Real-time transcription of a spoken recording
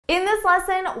In this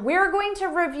lesson, we're going to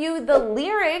review the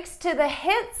lyrics to the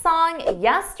hit song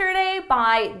Yesterday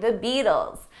by the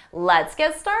Beatles. Let's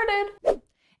get started.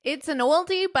 It's an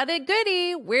oldie but a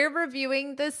goodie. We're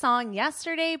reviewing the song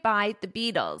Yesterday by the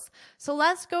Beatles. So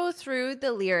let's go through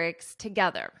the lyrics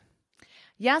together.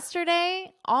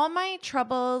 Yesterday, all my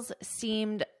troubles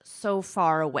seemed so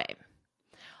far away.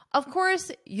 Of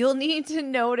course, you'll need to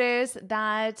notice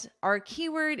that our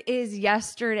keyword is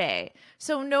yesterday.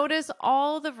 So notice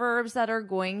all the verbs that are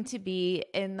going to be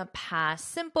in the past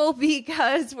simple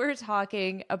because we're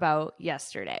talking about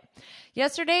yesterday.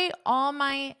 Yesterday, all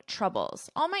my troubles.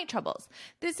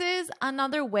 This is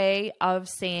another way of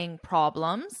saying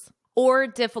problems or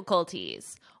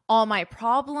difficulties. All my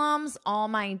problems, all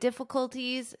my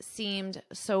difficulties seemed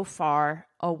so far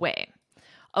away.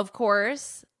 Of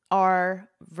course, our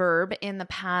verb in the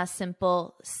past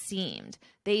simple seemed.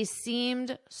 They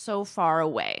seemed so far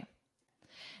away.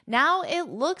 Now it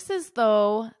looks as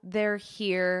though they're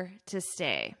here to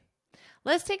stay.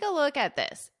 Let's take a look at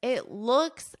this. It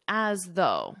looks as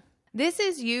though. This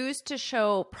is used to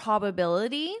show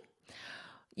probability.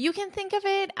 You can think of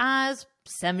it as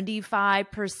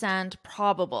 75%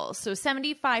 probable. So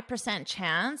 75%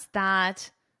 chance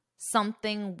that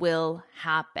something will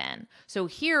happen. So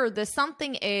here, the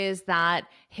something is that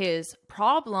his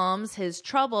problems, his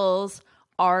troubles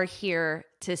are here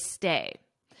to stay.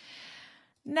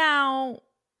 Now,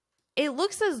 it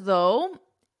looks as though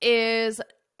is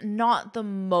not the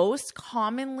most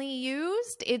commonly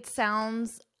used. It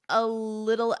sounds a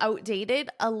little outdated,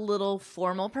 a little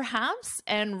formal perhaps.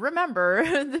 And remember,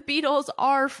 the Beatles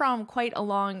are from quite a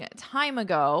long time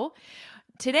ago.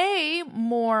 Today,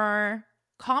 more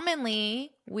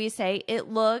commonly, we say it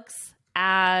looks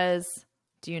as,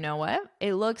 do you know what?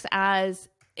 It looks as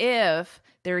if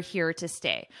they're here to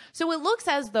stay. So it looks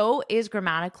as though is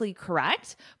grammatically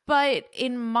correct, but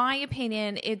in my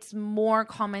opinion, it's more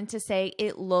common to say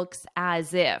it looks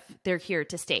as if they're here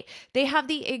to stay. They have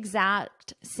the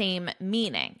exact same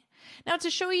meaning. Now, to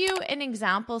show you an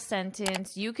example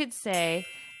sentence, you could say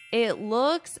it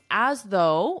looks as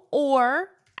though or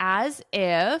as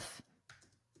if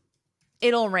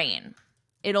it'll rain.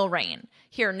 It'll rain.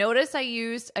 Here, notice I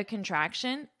used a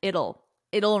contraction. It'll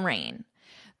rain.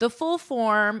 The full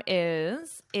form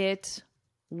is it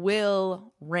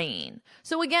will rain.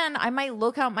 So again, I might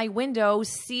look out my window,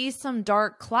 see some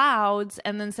dark clouds,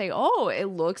 and then say, oh, it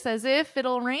looks as if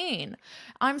it'll rain.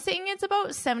 I'm saying it's about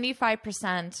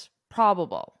 75%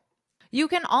 probable. You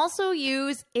can also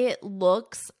use it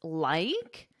looks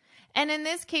like, and in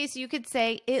this case, you could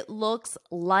say it looks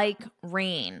like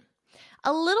rain.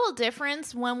 A little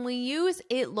difference when we use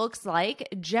it looks like,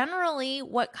 generally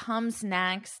what comes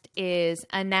next is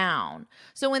a noun.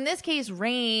 So in this case,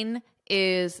 rain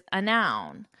is a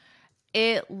noun.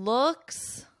 It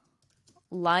looks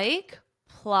like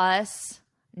plus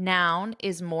noun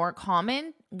is more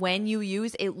common when you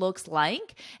use it looks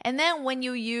like. And then when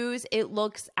you use it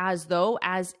looks as though,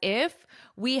 as if,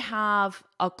 we have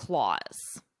a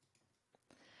clause.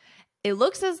 It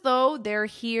looks as though they're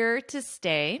here to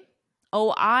stay.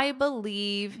 Oh, I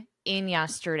believe in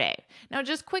yesterday. Now,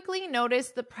 just quickly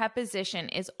notice the preposition.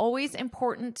 It's always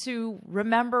important to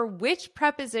remember which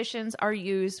prepositions are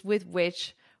used with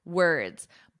which words.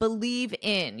 Believe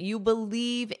in. You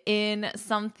believe in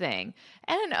something.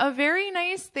 And a very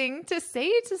nice thing to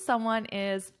say to someone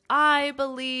is, I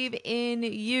believe in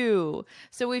you.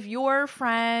 So if your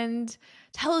friend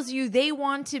tells you they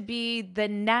want to be the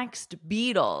next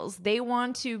Beatles, they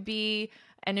want to be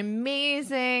an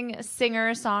amazing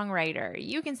singer-songwriter,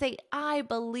 you can say, I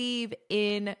believe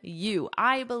in you.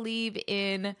 I believe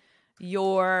in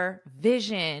your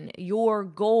vision, your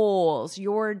goals,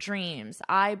 your dreams.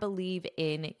 I believe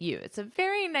in you. It's a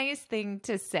very nice thing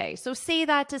to say. So say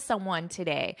that to someone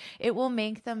today. It will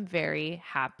make them very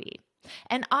happy.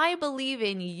 And I believe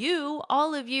in you,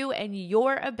 all of you, and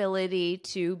your ability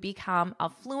to become a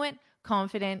fluent,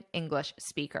 confident English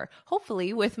speaker,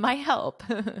 hopefully with my help.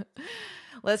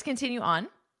 Let's continue on.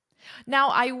 Now,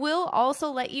 I will also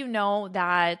let you know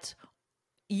that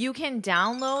you can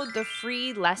download the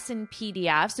free lesson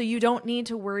PDF, so you don't need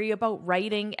to worry about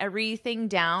writing everything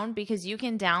down because you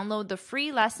can download the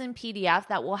free lesson PDF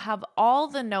that will have all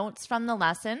the notes from the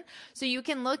lesson. So you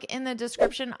can look in the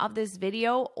description of this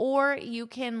video, or you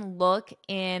can look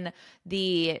in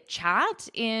the chat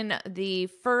in the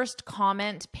first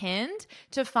comment pinned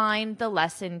to find the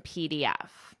lesson PDF.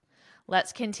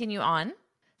 Let's continue on.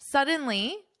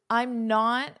 Suddenly, I'm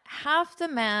not half the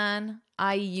man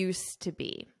I used to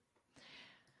be.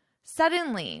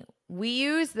 Suddenly, we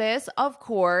use this, of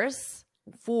course,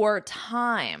 for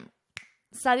time.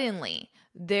 Suddenly.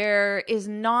 there is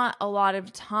not a lot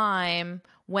of time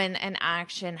when an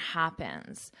action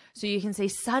happens. So you can say,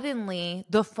 suddenly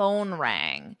the phone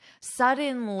rang.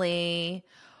 Suddenly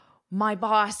my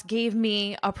boss gave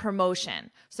me a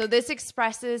promotion. So this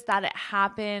expresses that it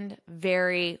happened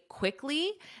very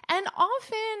quickly and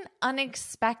often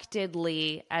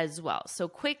unexpectedly as well. So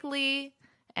quickly,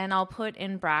 and I'll put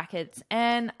in brackets,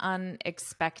 and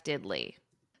unexpectedly.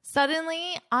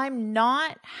 Suddenly, I'm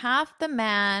not half the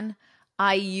man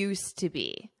I used to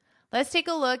be. Let's take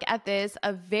a look at this,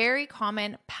 a very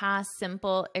common past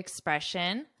simple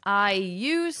expression. I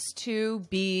used to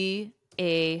be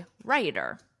a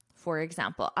writer. For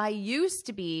example, I used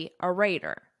to be a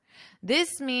writer.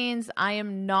 This means I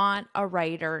am not a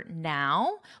writer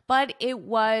now, but it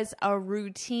was a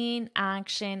routine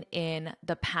action in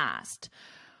the past.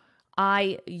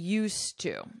 I used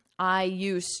to. I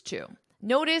used to.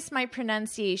 Notice my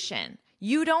pronunciation.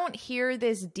 You don't hear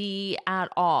this D at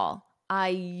all. I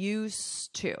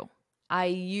used to. I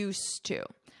used to.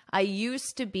 I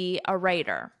used to be a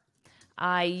writer.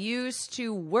 I used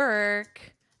to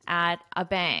work at a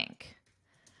bank.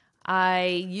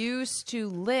 I used to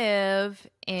live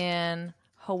in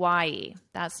Hawaii.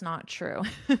 That's not true.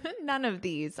 None of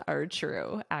these are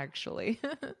true, actually.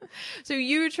 So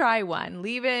you try one.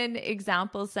 Leave an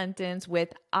example sentence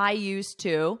with I used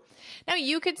to. Now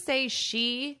you could say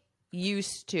she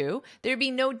used to. There'd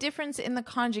be no difference in the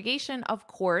conjugation, of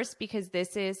course, because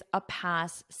this is a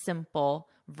past simple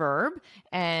verb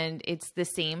and it's the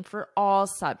same for all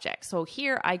subjects. So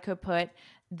here I could put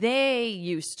they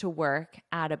used to work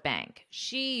at a bank.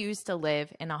 She used to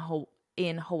live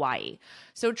in Hawaii.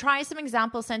 So try some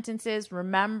example sentences.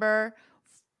 Remember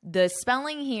the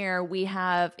spelling here, we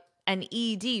have an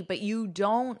ED, but you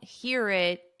don't hear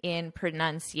it in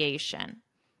pronunciation.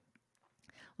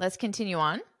 Let's continue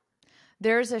on.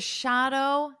 There's a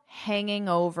shadow hanging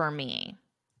over me.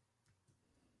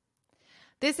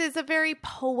 This is a very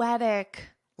poetic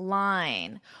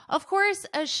line. Of course,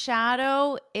 a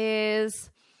shadow is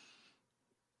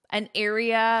an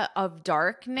area of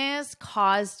darkness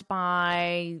caused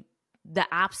by the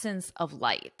absence of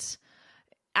light.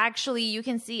 Actually, you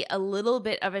can see a little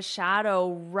bit of a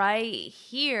shadow right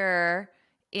here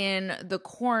in the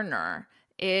corner.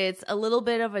 It's a little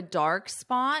bit of a dark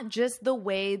spot, just the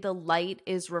way the light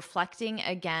is reflecting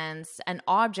against an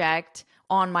object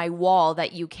on my wall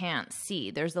that you can't see.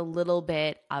 There's a little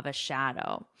bit of a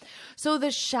shadow. So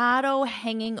the shadow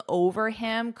hanging over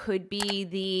him could be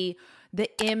the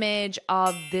image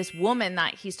of this woman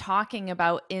that he's talking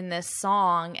about in this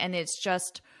song, and it's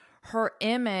just her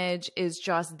image is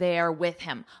just there with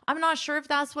him. I'm not sure if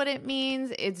that's what it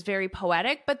means. It's very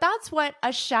poetic, but that's what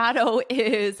a shadow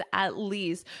is at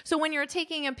least. So when you're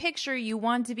taking a picture, you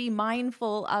want to be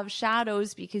mindful of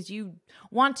shadows because you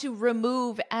want to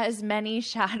remove as many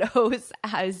shadows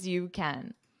as you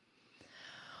can.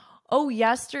 Oh,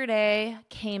 yesterday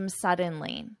came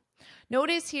suddenly.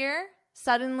 Notice here,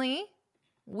 suddenly,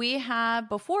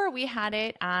 before we had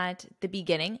it at the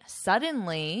beginning,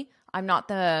 suddenly, I'm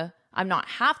not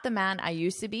half the man I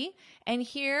used to be. And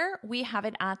here we have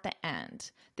it at the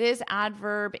end. This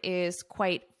adverb is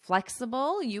quite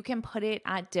flexible. You can put it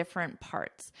at different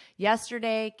parts.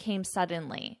 Yesterday came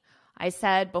suddenly. I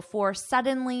said before,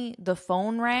 suddenly the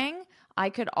phone rang. I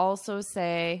could also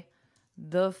say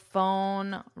the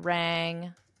phone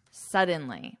rang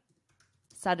suddenly.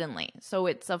 Suddenly. So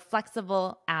it's a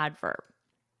flexible adverb.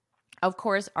 Of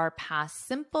course, our past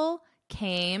simple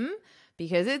came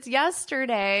because it's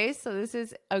yesterday. So this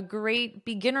is a great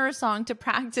beginner song to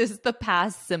practice the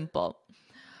past simple.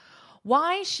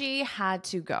 Why she had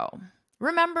to go.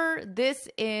 Remember, this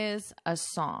is a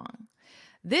song.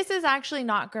 This is actually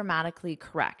not grammatically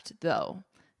correct, though.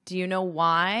 Do you know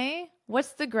why?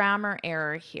 What's the grammar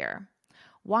error here?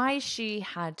 Why she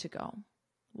had to go.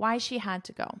 Why she had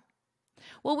to go.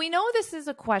 Well, we know this is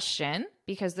a question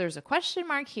because there's a question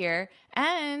mark here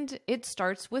and it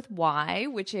starts with why,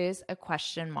 which is a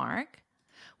question mark.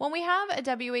 When we have a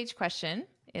WH question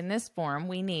in this form,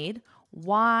 we need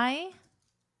why.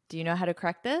 Do you know how to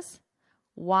correct this?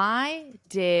 Why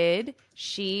did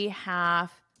she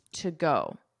have to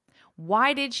go?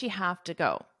 Why did she have to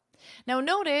go? Now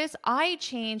notice I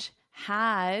changed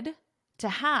had to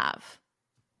have.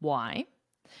 Why?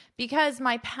 Because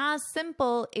my past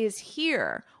simple is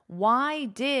here. Why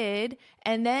did,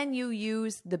 and then you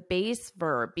use the base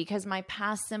verb because my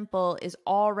past simple is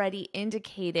already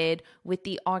indicated with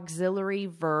the auxiliary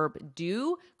verb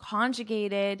do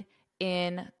conjugated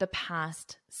in the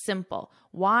past simple.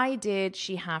 Why did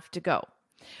she have to go?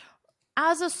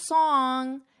 As a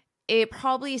song, it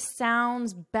probably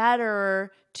sounds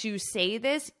better to say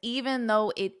this, even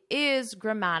though it is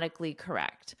grammatically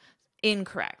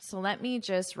incorrect. So let me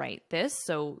just write this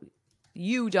so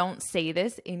you don't say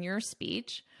this in your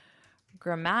speech.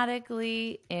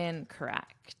 Grammatically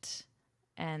incorrect.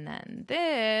 And then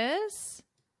this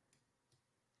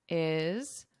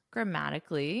is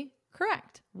grammatically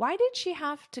correct. Why did she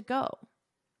have to go?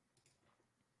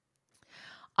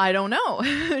 I don't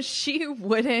know. She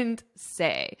wouldn't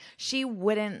say. She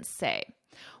wouldn't say.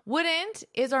 Wouldn't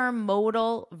is our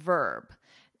modal verb.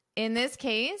 In this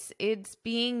case, it's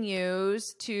being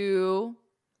used to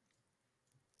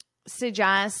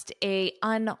suggest a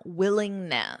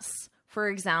unwillingness. For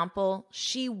example,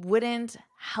 she wouldn't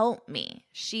help me.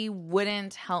 She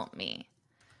wouldn't help me.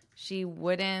 She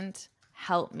wouldn't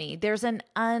help me. There's an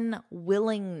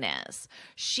unwillingness.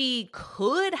 She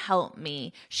could help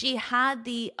me. She had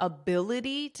the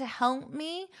ability to help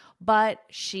me, but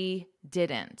she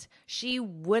didn't. She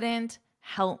wouldn't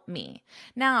help me.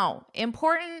 Now,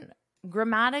 important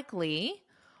grammatically,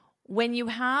 when you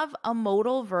have a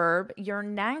modal verb, your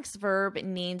next verb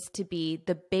needs to be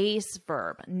the base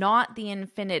verb, not the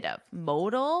infinitive.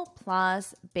 Modal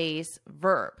plus base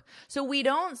verb. So we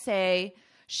don't say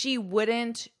she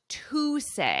wouldn't to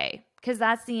say, because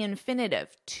that's the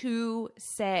infinitive, to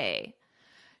say.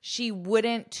 She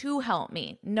wouldn't to help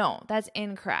me. No, that's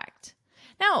incorrect.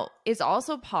 Now, it's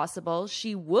also possible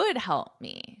she would help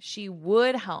me. She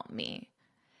would help me.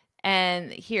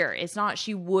 And here, it's not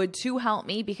she would to help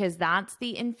me because that's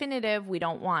the infinitive. We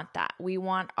don't want that. We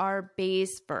want our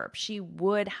base verb. She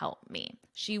would help me.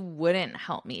 She wouldn't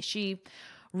help me. She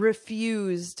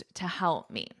refused to help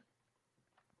me.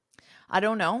 I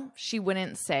don't know. She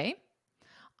wouldn't say.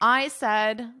 I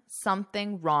said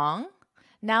something wrong.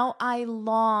 Now I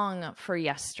long for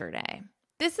yesterday.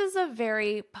 This is a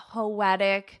very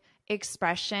poetic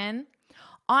expression.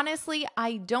 Honestly,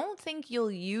 I don't think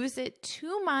you'll use it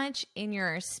too much in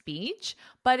your speech,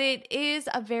 but it is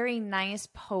a very nice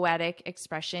poetic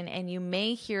expression, and you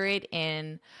may hear it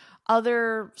in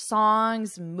other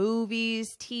songs,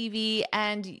 movies, TV,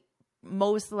 and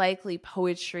most likely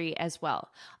poetry as well.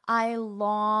 I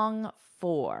long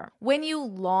for. When you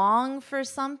long for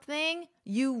something,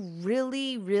 you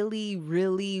really, really,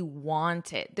 really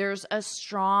want it. There's a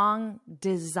strong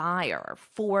desire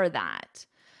for that.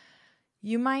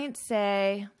 You might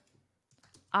say,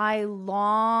 I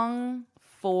long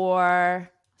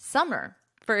for summer,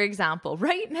 for example.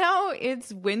 Right now,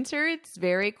 it's winter. It's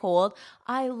very cold.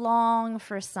 I long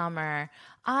for summer.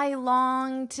 I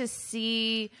long to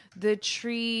see the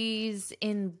trees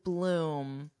in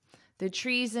bloom. The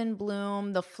trees in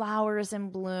bloom, the flowers in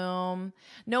bloom.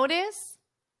 Notice,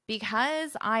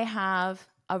 because I have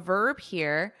a verb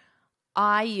here,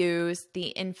 I use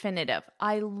the infinitive.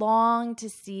 I long to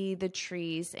see the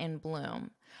trees in bloom.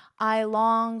 I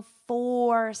long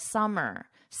for summer.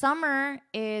 Summer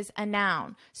is a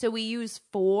noun. So we use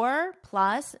for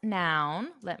plus noun.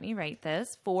 Let me write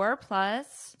this. For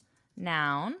plus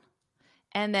noun.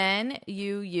 And then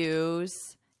you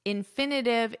use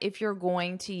infinitive if you're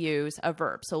going to use a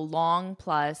verb. So long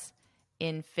plus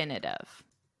infinitive.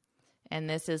 And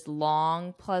this is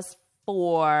long plus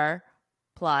for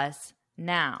plus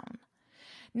noun.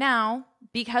 Now,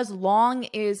 because long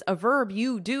is a verb,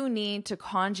 you do need to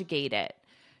conjugate it.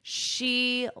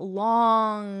 She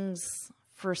longs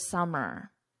for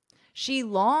summer. She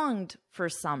longed for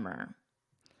summer.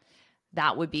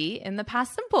 That would be in the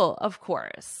past simple, of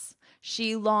course.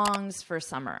 She longs for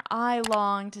summer. I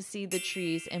long to see the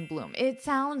trees in bloom. It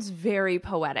sounds very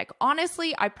poetic.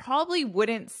 Honestly, I probably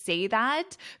wouldn't say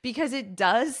that because it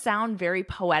does sound very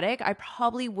poetic. I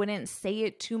probably wouldn't say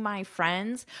it to my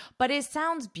friends, but it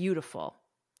sounds beautiful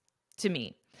to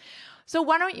me. So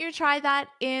why don't you try that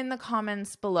in the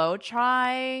comments below?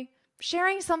 Try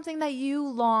sharing something that you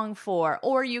long for,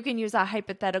 or you can use a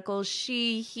hypothetical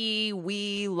she, he,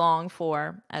 we long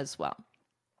for as well.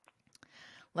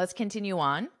 Let's continue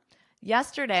on.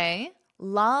 Yesterday,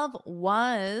 love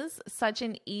was such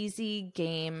an easy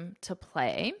game to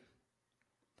play.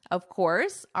 Of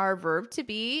course, our verb to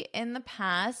be in the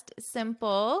past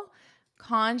simple,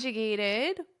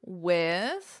 conjugated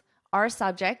with our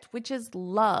subject, which is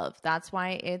love. That's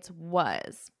why it's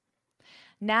was.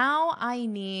 Now I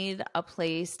need a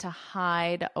place to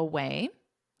hide away.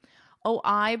 Oh,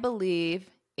 I believe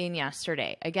in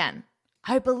yesterday. Again,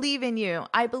 I believe in you.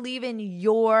 I believe in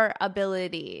your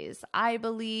abilities. I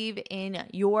believe in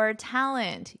your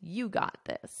talent. You got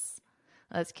this.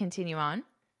 Let's continue on.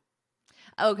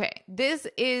 Okay, this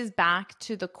is back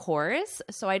to the chorus,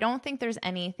 so I don't think there's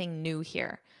anything new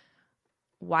here.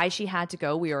 Why she had to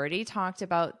go, we already talked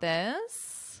about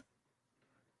this.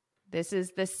 This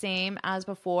is the same as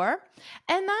before.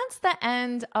 And that's the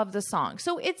end of the song.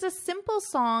 So it's a simple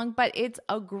song, but it's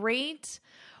a great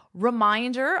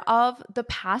reminder of the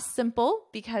past simple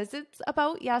because it's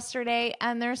about yesterday,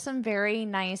 and there's some very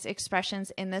nice expressions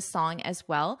in this song as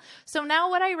well. So now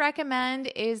what I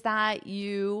recommend is that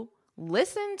you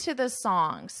listen to the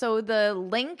song. So the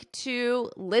link to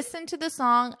listen to the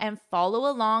song and follow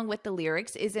along with the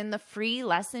lyrics is in the free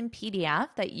lesson PDF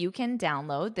that you can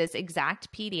download, this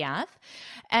exact PDF,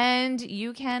 and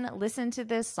you can listen to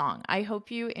this song. I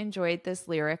hope you enjoyed this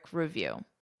lyric review.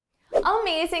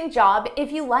 Amazing job.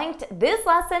 If you liked this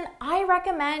lesson, I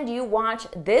recommend you watch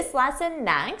this lesson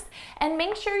next, and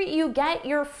make sure you get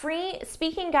your free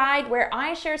speaking guide where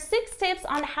I share 6 tips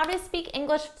on how to speak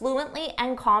English fluently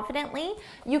and confidently.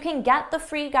 You can get the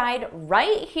free guide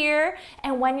right here,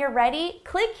 and when you're ready,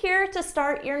 click here to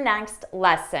start your next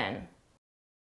lesson.